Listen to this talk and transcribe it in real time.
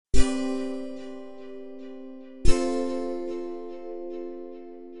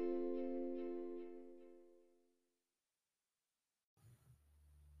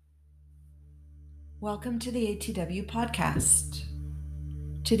Welcome to the ATW podcast.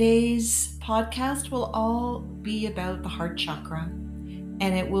 Today's podcast will all be about the heart chakra, and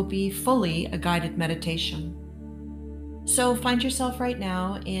it will be fully a guided meditation. So find yourself right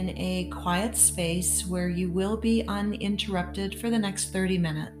now in a quiet space where you will be uninterrupted for the next 30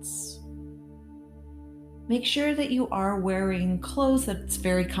 minutes. Make sure that you are wearing clothes that's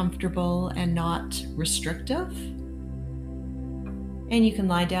very comfortable and not restrictive. And you can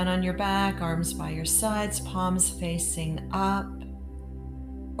lie down on your back, arms by your sides, palms facing up.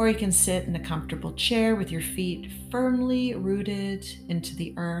 Or you can sit in a comfortable chair with your feet firmly rooted into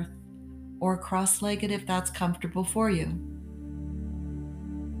the earth, or cross-legged if that's comfortable for you.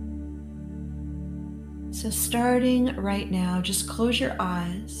 So starting right now, just close your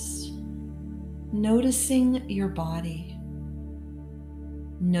eyes, noticing your body,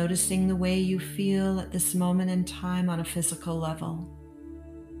 noticing the way you feel at this moment in time on a physical level.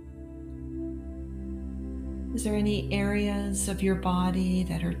 Is there any areas of your body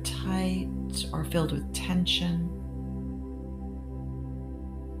that are tight or filled with tension?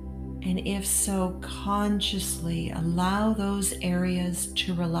 And if so, consciously allow those areas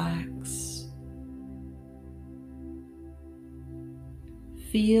to relax.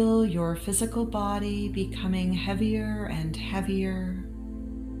 Feel your physical body becoming heavier and heavier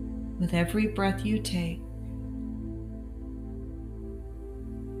with every breath you take.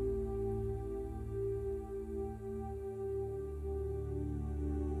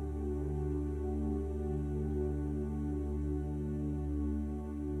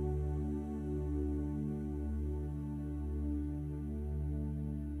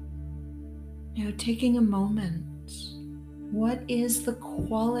 Now, taking a moment, what is the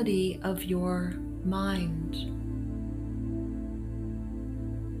quality of your mind?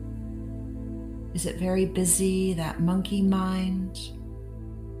 Is it very busy, that monkey mind?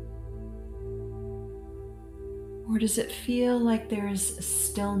 Or does it feel like there is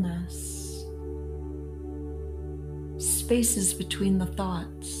stillness, spaces between the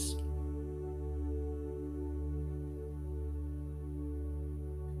thoughts?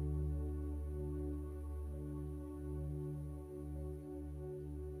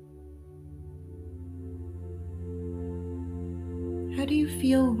 How do you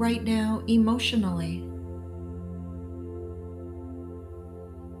feel right now emotionally?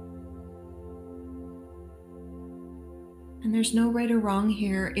 And there's no right or wrong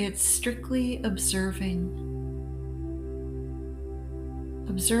here. It's strictly observing.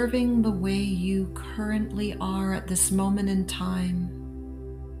 Observing the way you currently are at this moment in time.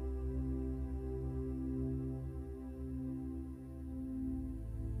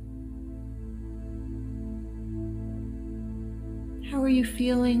 How are you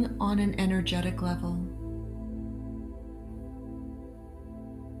feeling on an energetic level?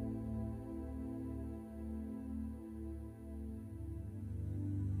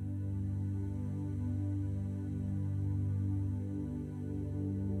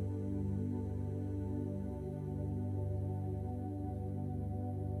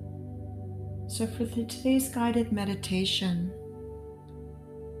 So for today's guided meditation,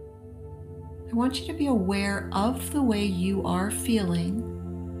 I want you to be aware of the way you are feeling,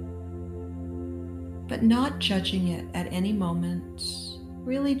 but not judging it at any moment,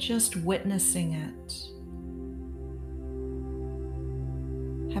 really just witnessing it.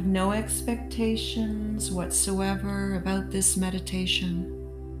 Have no expectations whatsoever about this meditation.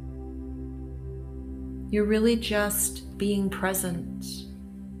 You're really just being present,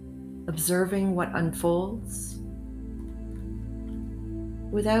 observing what unfolds,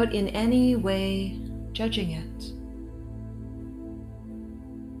 without in any way judging it.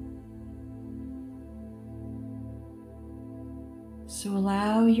 So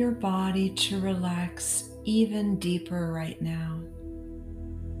allow your body to relax even deeper right now.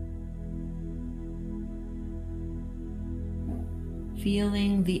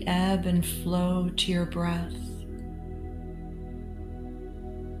 Feeling the ebb and flow to your breath.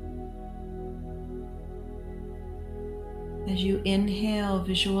 As you inhale,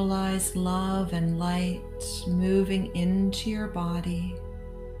 visualize love and light moving into your body,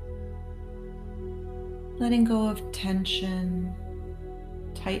 letting go of tension,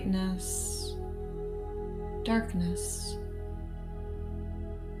 tightness, darkness.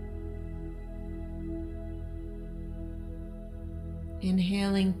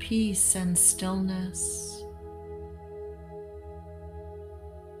 Inhaling peace and stillness.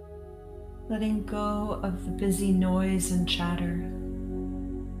 Letting go of the busy noise and chatter.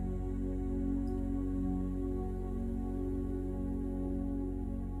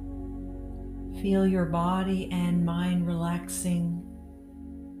 Feel your body and mind relaxing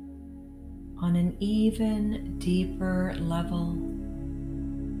on an even deeper level.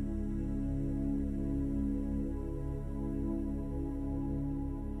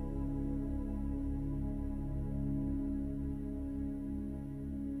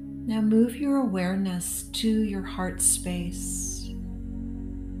 Now move your awareness to your heart space.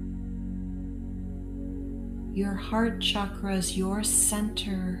 Your heart chakra is your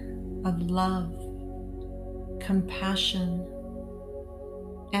center of love, compassion,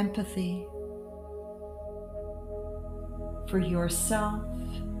 empathy for yourself,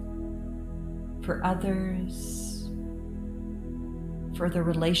 for others, for the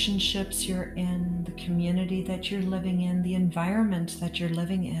relationships you're in, the community that you're living in, the environment that you're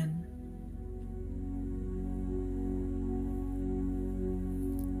living in.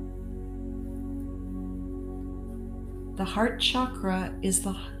 The heart chakra is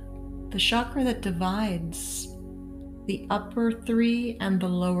the chakra that divides the upper three and the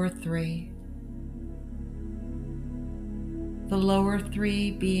lower three. The lower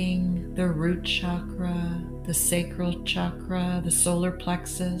three being the root chakra, the sacral chakra, the solar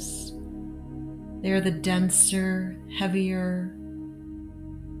plexus. They are the denser, heavier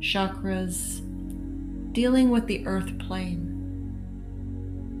chakras dealing with the earth plane.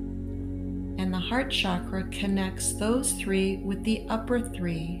 And the heart chakra connects those three with the upper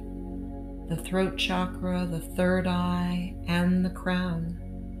three, the throat chakra, the third eye, and the crown.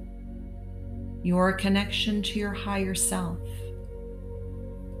 Your connection to your higher self.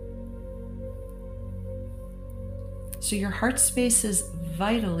 So your heart space is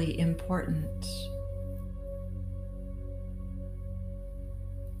vitally important.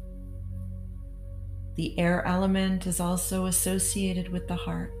 The air element is also associated with the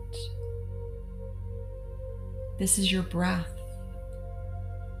heart. This is your breath.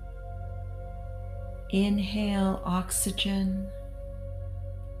 Inhale oxygen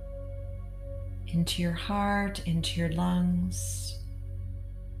into your heart, into your lungs.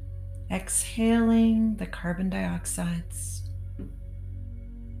 Exhaling the carbon dioxides.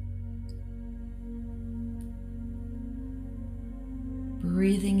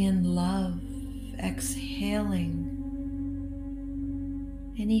 Breathing in love, exhaling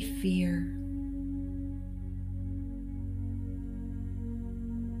any fear.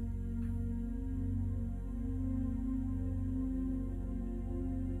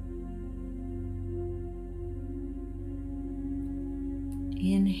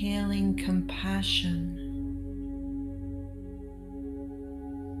 Inhaling compassion.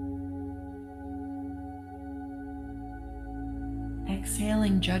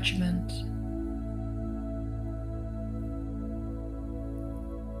 Exhaling judgment.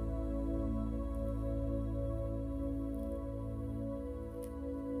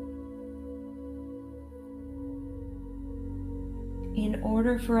 In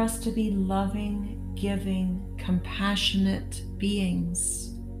order for us to be loving, giving, compassionate beings,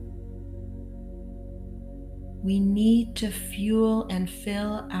 we need to fuel and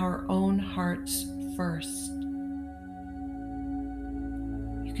fill our own hearts first.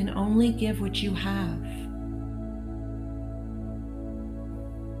 You can only give what you have.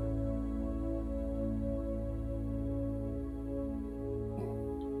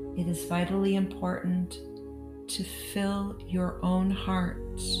 It is vitally important to fill your own heart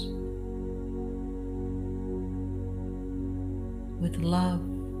with love,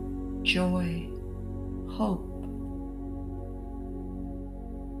 joy, hope.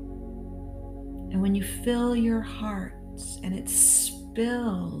 And when you fill your heart and it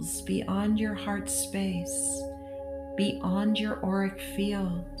spills beyond your heart space, beyond your auric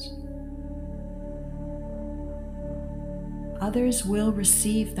field, others will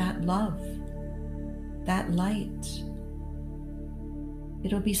receive that love, that light.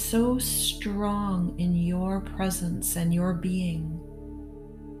 It'll be so strong in your presence and your being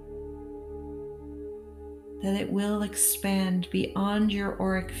that it will expand beyond your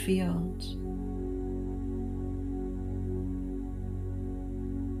auric field.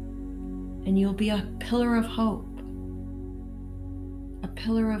 And you'll be a pillar of hope, a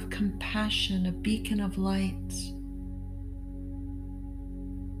pillar of compassion, a beacon of light.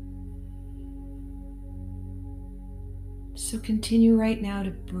 So continue right now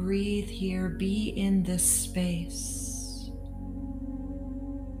to breathe here, be in this space,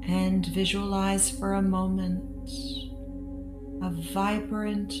 and visualize for a moment a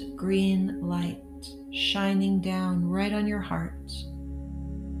vibrant green light shining down right on your heart.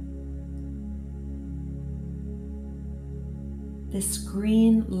 This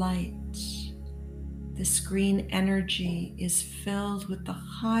green light, this green energy is filled with the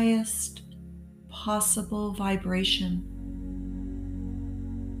highest possible vibration.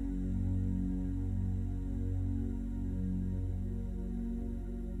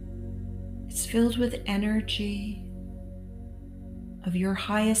 It's filled with energy of your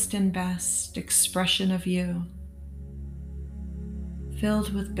highest and best expression of you,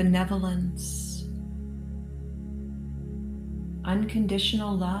 filled with benevolence,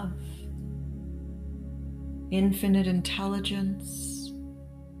 unconditional love, infinite intelligence,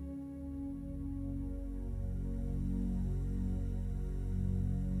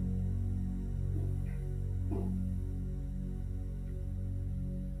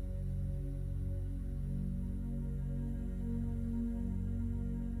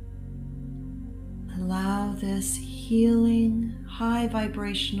 allow this healing, high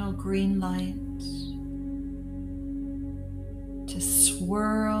vibrational green light to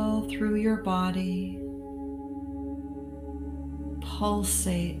swirl through your body,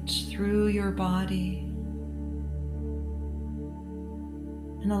 pulsate through your body,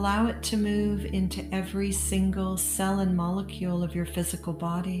 and allow it to move into every single cell and molecule of your physical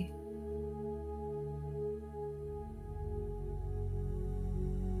body.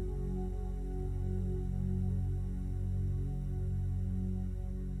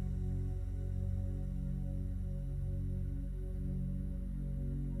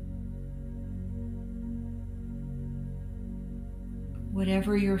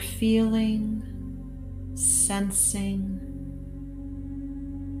 Whatever you're feeling, sensing,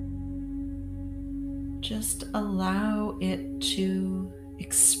 just allow it to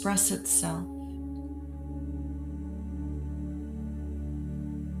express itself.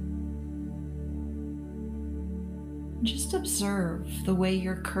 Just observe the way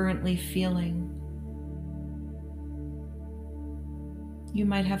you're currently feeling. You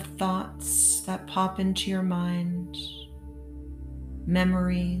might have thoughts that pop into your mind,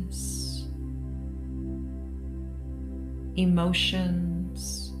 memories,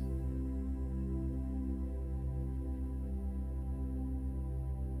 emotions.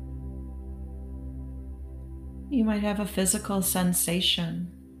 You might have a physical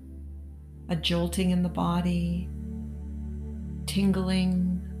sensation, a jolting in the body,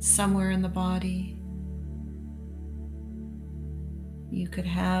 tingling somewhere in the body. You could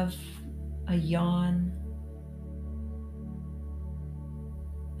have a yawn,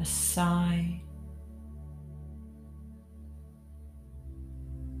 a sigh.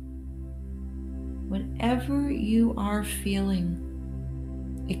 Whatever you are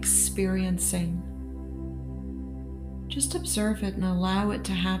feeling, experiencing, just observe it and allow it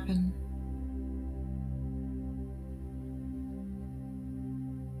to happen.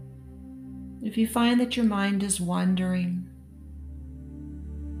 If you find that your mind is wandering,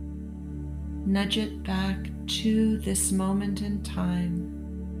 nudge it back to this moment in time.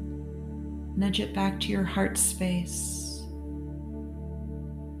 Nudge it back to your heart space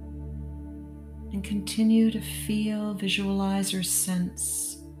and continue to feel, visualize, or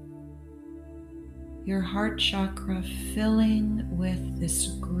sense your heart chakra filling with this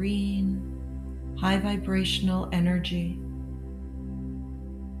green, high vibrational energy.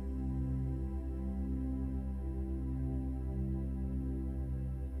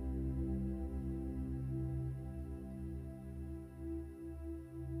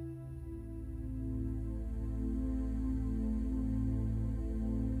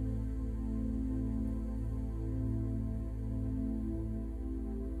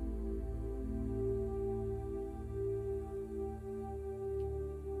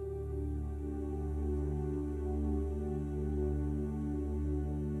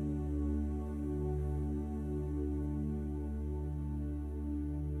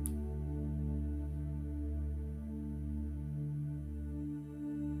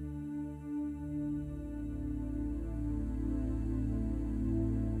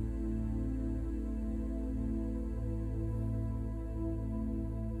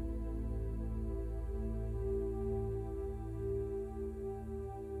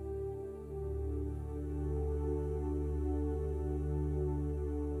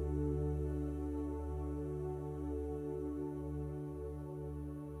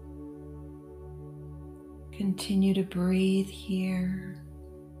 Continue to breathe here,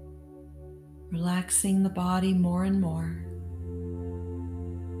 relaxing the body more and more.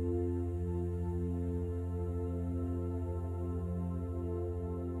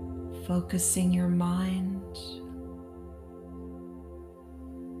 Focusing your mind,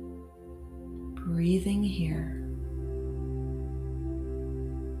 breathing here.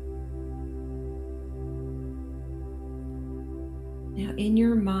 Now in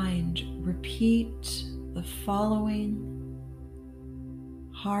your mind, repeat the following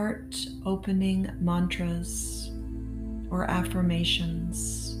heart-opening mantras or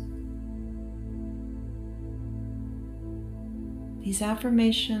affirmations. These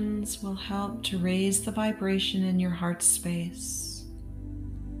affirmations will help to raise the vibration in your heart space.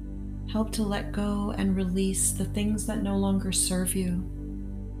 Help to let go and release the things that no longer serve you.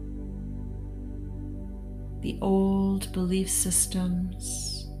 The old belief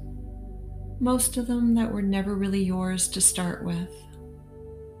systems, most of them that were never really yours to start with.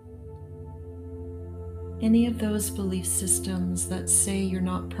 Any of those belief systems that say you're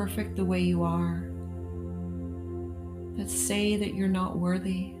not perfect the way you are, that say that you're not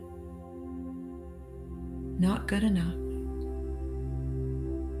worthy, not good enough.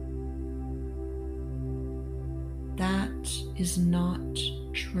 That is not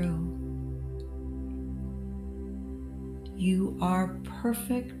true. You are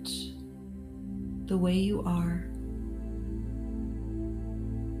perfect the way you are.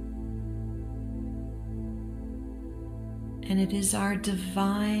 And it is our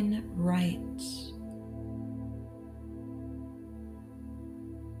divine right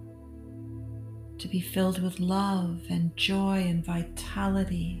to be filled with love and joy and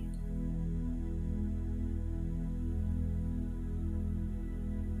vitality.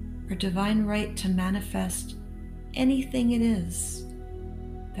 Our divine right to manifest anything it is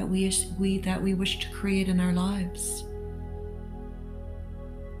that we wish to create in our lives.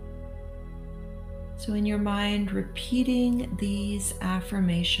 So in your mind, repeating these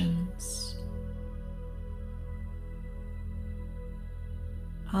affirmations.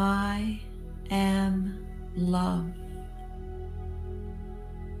 I am love.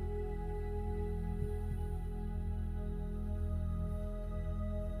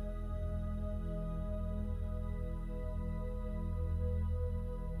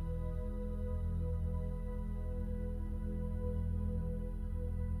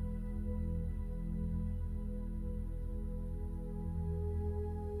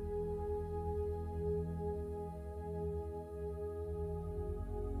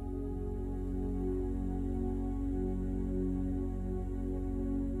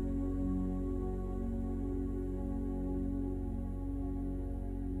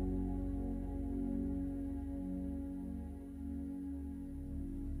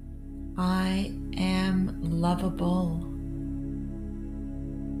 I am lovable.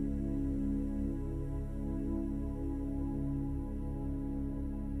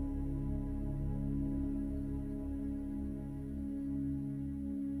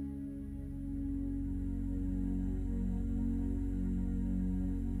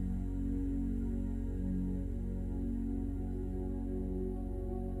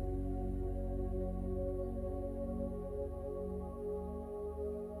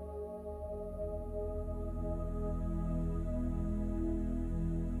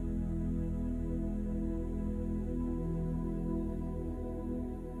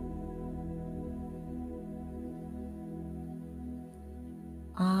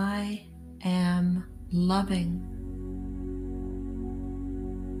 I am loving.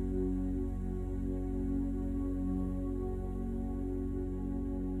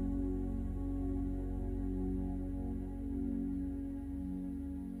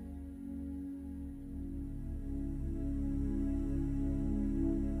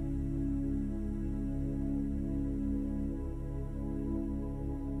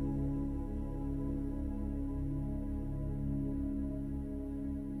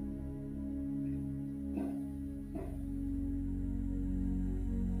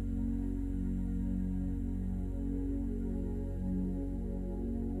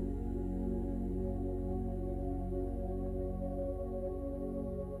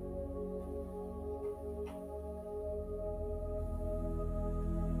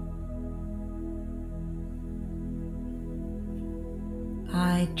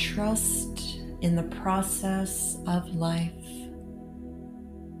 I trust in the process of life.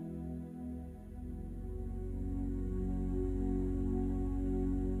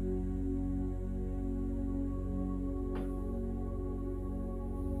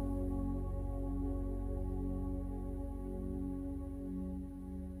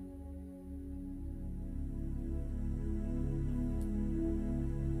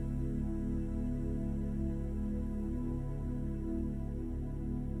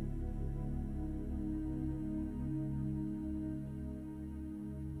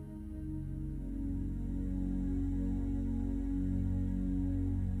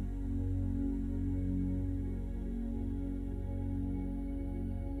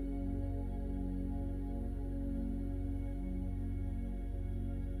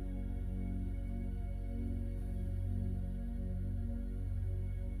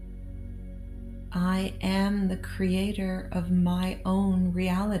 I am the creator of my own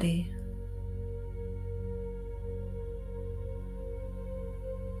reality.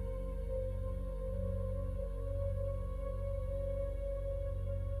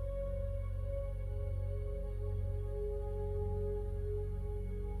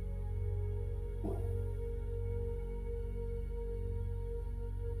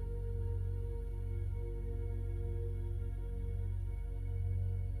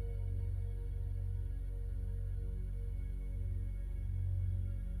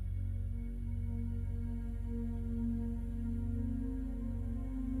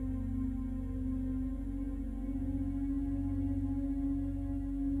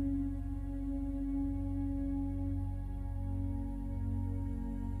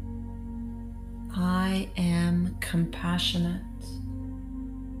 compassionate.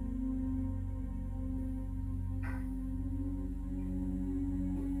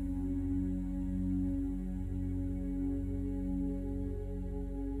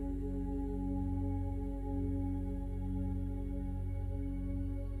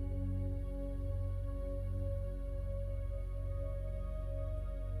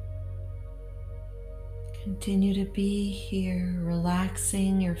 Continue to be here,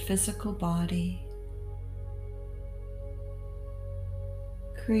 relaxing your physical body,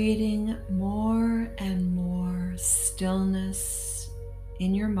 creating more and more stillness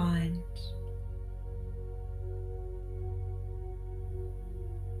in your mind,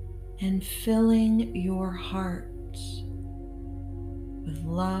 and filling your heart with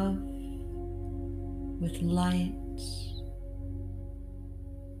love, with light,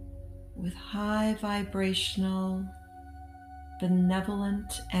 with high vibrational,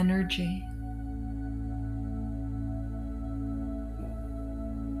 benevolent energy.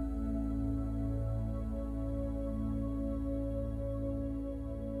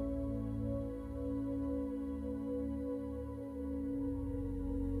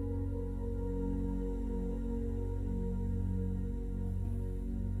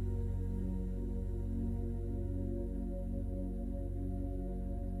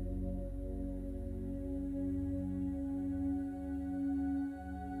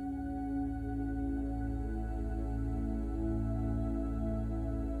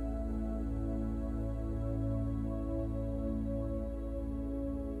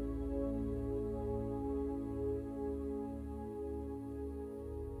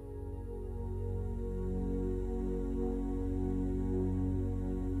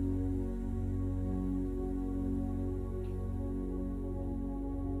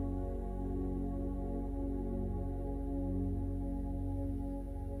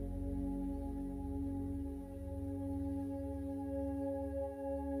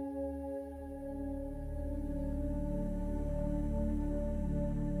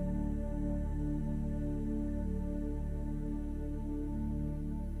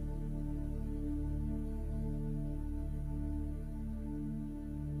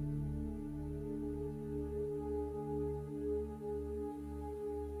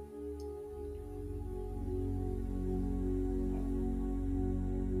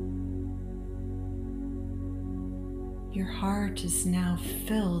 Your heart is now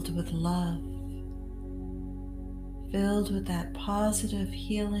filled with love, filled with that positive,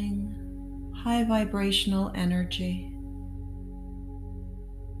 healing, high vibrational energy.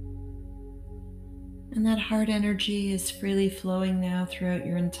 And that heart energy is freely flowing now throughout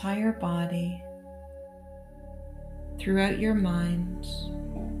your entire body, throughout your mind,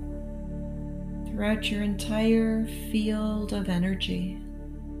 throughout your entire field of energy.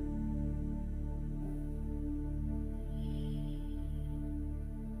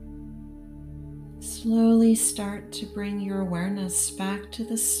 Slowly start to bring your awareness back to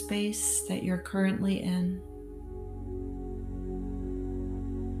the space that you're currently in.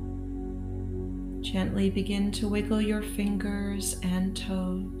 Gently begin to wiggle your fingers and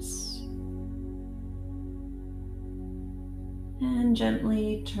toes. And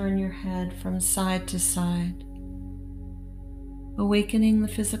gently turn your head from side to side, awakening the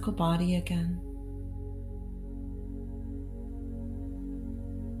physical body again.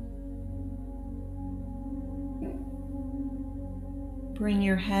 Bring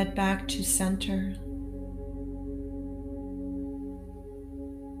your head back to center.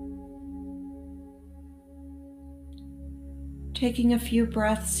 Taking a few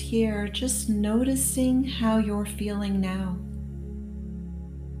breaths here, just noticing how you're feeling now.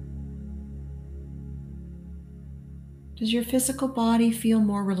 Does your physical body feel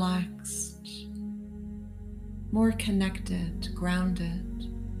more relaxed, more connected, grounded?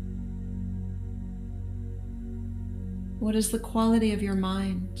 What is the quality of your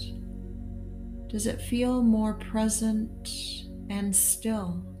mind? Does it feel more present and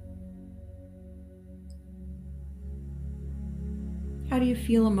still? How do you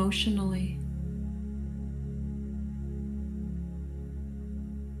feel emotionally?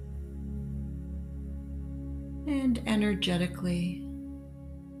 And energetically,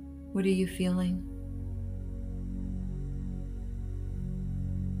 what are you feeling?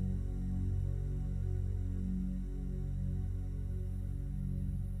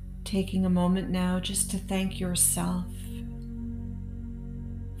 Taking a moment now just to thank yourself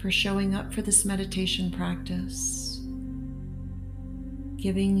for showing up for this meditation practice,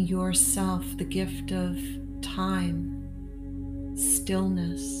 giving yourself the gift of time,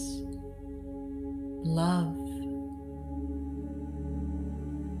 stillness, love.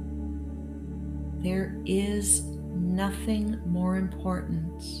 There is nothing more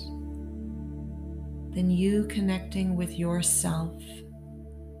important than you connecting with yourself,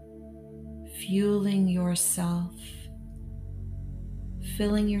 fueling yourself,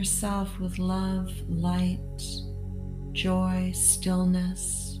 filling yourself with love, light, joy,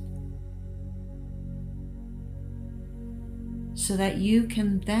 stillness, so that you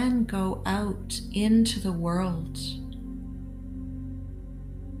can then go out into the world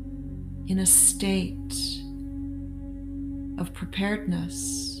in a state of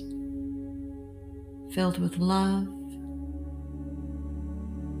preparedness, filled with love,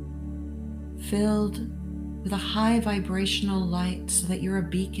 filled with a high vibrational light so that you're a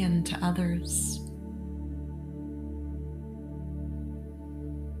beacon to others,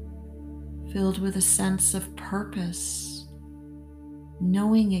 filled with a sense of purpose,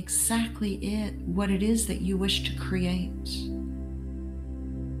 knowing exactly what it is that you wish to create,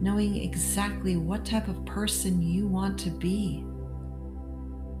 knowing exactly what type of person you want to be.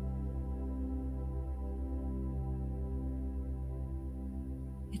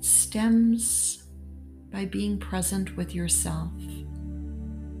 It stems by being present with yourself,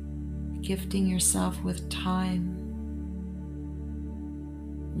 gifting yourself with time,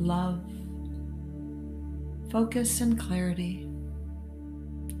 love, focus, and clarity.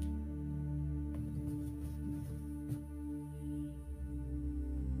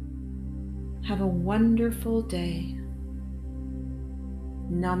 Have a wonderful day.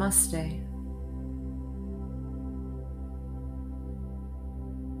 Namaste.